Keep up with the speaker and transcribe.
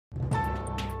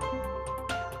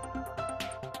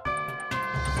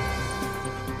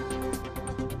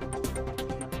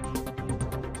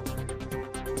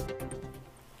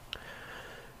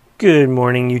Good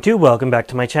morning, YouTube. Welcome back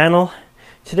to my channel.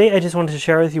 Today I just wanted to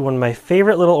share with you one of my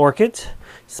favorite little orchids,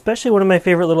 especially one of my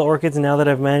favorite little orchids now that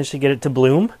I've managed to get it to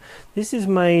bloom. This is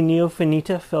my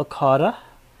Neofinetia Falcata,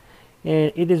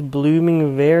 and it is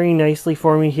blooming very nicely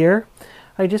for me here.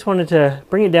 I just wanted to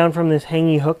bring it down from this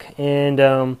hanging hook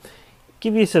and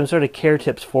give you some sort of care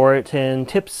tips for it and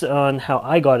tips on how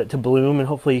I got it to bloom, and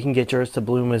hopefully you can get yours to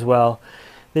bloom as well.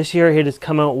 This year it has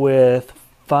come out with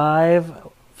 5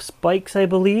 spikes, I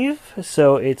believe,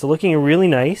 so it's looking really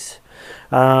nice.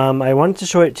 I wanted to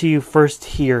show it to you first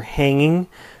here hanging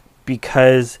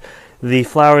because the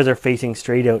flowers are facing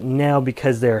straight out now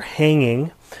because they're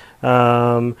hanging.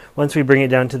 Once we bring it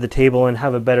down to the table and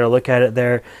have a better look at it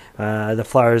there, the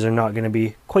flowers are not going to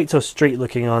be quite so straight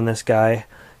looking on this guy.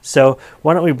 So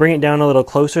why don't we bring it down a little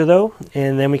closer though,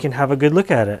 and then we can have a good look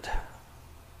at it.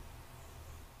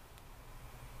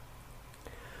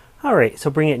 Alright, so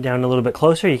bring it down a little bit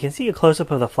closer. You can see a close-up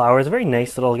of the flowers. Very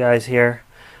nice little guys here.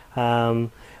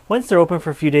 Once they're open for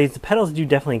a few days, the petals do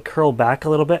definitely curl back a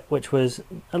little bit, which was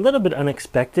a little bit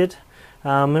unexpected.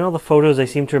 In all the photos, I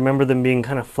seem to remember them being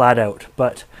kind of flat out,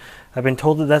 but I've been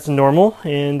told that that's normal,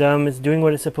 and it's doing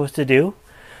what it's supposed to do.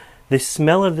 The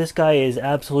smell of this guy is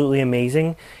absolutely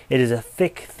amazing. It is a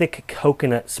thick, thick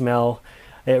coconut smell.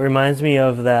 It reminds me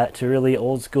of that really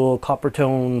old school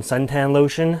Coppertone suntan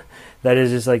lotion. That is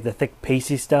just like the thick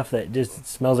pasty stuff that just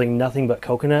smells like nothing but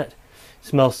coconut. It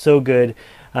smells so good.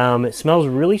 It smells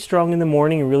really strong in the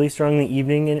morning, really strong in the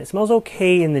evening, and it smells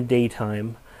okay in the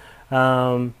daytime.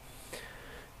 Yeah,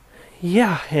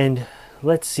 and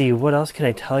let's see, what else can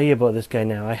I tell you about this guy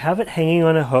now? I have it hanging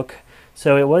on a hook,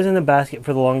 so it was in the basket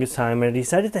for the longest time, and I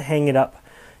decided to hang it up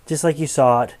just like you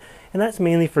saw it, and that's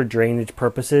mainly for drainage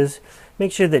purposes.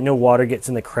 Make sure that no water gets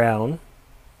in the crown.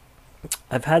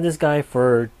 I've had this guy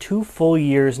for 2 full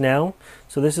years now,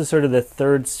 so this is sort of the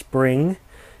 3rd spring,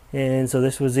 and so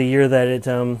this was the year that it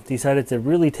decided to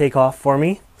really take off for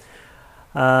me.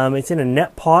 It's in a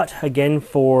net pot, again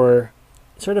for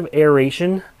sort of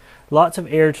aeration, lots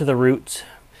of air to the roots,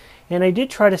 and I did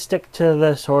try to stick to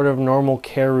the sort of normal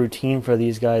care routine for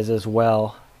these guys as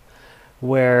well,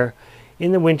 where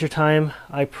in the wintertime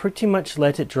I pretty much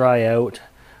let it dry out.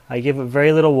 I give it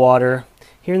very little water.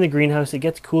 Here in the greenhouse, it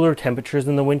gets cooler temperatures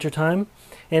in the wintertime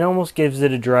and almost gives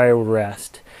it a drier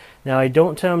rest. Now, I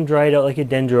don't dry it out like a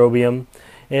dendrobium.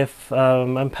 If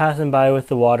I'm passing by with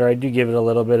the water, I do give it a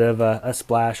little bit of a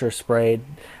splash or spray.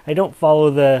 I don't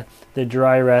follow the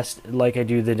dry rest like I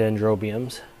do the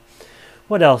dendrobiums.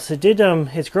 What else?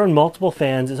 It's grown multiple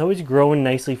fans. It's always growing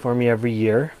nicely for me every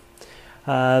year.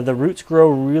 The roots grow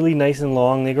really nice and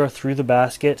long. They grow through the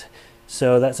basket.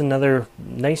 So that's another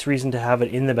nice reason to have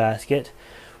it in the basket.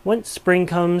 Once spring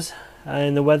comes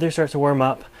and the weather starts to warm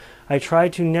up, I try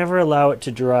to never allow it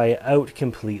to dry out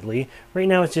completely. Right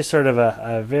now it's just sort of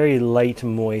a very light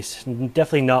moist,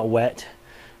 definitely not wet.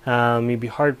 You'd be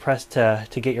hard pressed to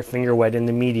get your finger wet in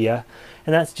the media,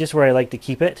 and that's just where I like to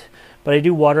keep it. But I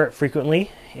do water it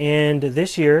frequently, and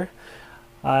this year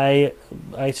I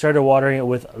started watering it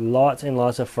with lots and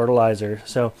lots of fertilizer.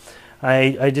 So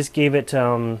I just gave it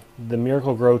the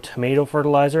Miracle Grow tomato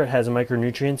fertilizer. It has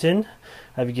micronutrients in.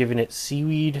 I've given it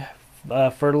seaweed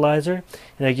fertilizer,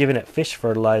 and I've given it fish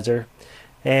fertilizer,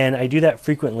 and I do that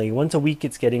frequently. Once a week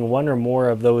it's getting 1 or more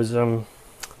of those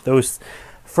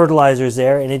fertilizers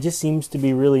there, and it just seems to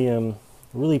be really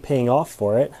really paying off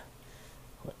for it.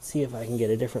 Let's see if I can get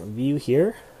a different view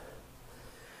here.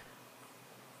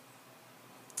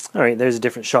 Alright, there's a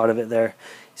different shot of it there.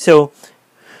 So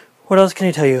what else can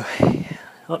I tell you?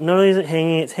 Not only is it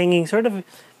hanging, it's hanging sort of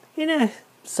in a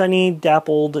sunny,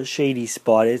 dappled, shady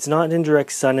spot. It's not in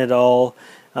direct sun at all.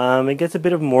 It gets a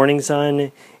bit of morning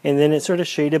sun, and then it's sort of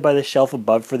shaded by the shelf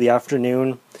above for the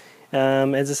afternoon.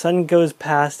 As the sun goes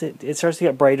past, it starts to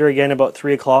get brighter again about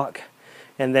 3 o'clock,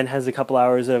 and then has a couple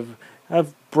hours of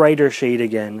brighter shade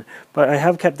again. But I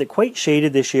have kept it quite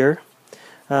shaded this year.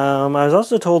 I was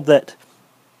also told that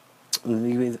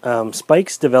the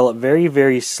spikes develop very,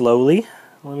 very slowly.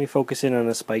 Let me focus in on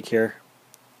a spike here.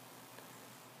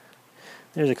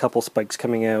 There's a couple spikes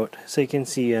coming out, so you can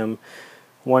see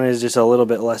one is just a little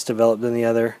bit less developed than the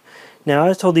other. Now, I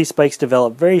was told these spikes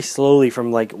develop very slowly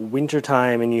from like winter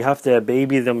time, and you have to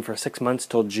baby them for 6 months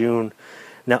till June.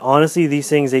 Now, honestly, these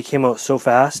things, they came out so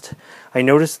fast. I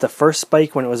noticed the first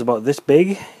spike when it was about this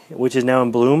big, which is now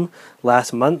in bloom,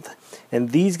 last month.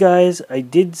 And these guys, I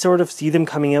did sort of see them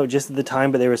coming out just at the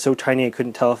time, but they were so tiny I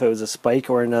couldn't tell if it was a spike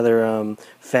or another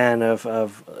fan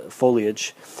of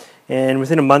foliage. And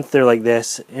within a month they're like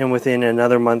this, and within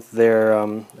another month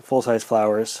they're full-size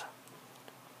flowers.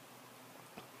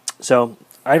 So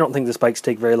I don't think the spikes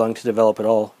take very long to develop at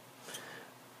all.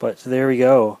 But there we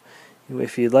go.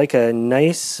 If you'd like a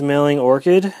nice smelling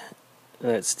orchid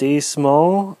that stays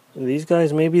small, these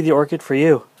guys may be the orchid for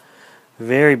you.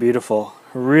 Very beautiful.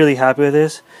 Really happy with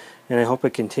this, and I hope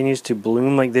it continues to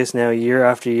bloom like this now year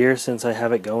after year since I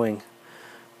have it going.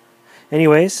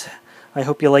 Anyways, I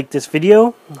hope you liked this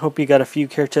video. I hope you got a few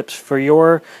care tips for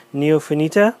your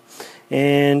Neofinetia.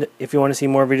 And if you want to see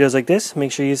more videos like this,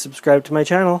 make sure you subscribe to my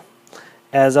channel.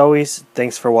 As always,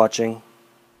 thanks for watching.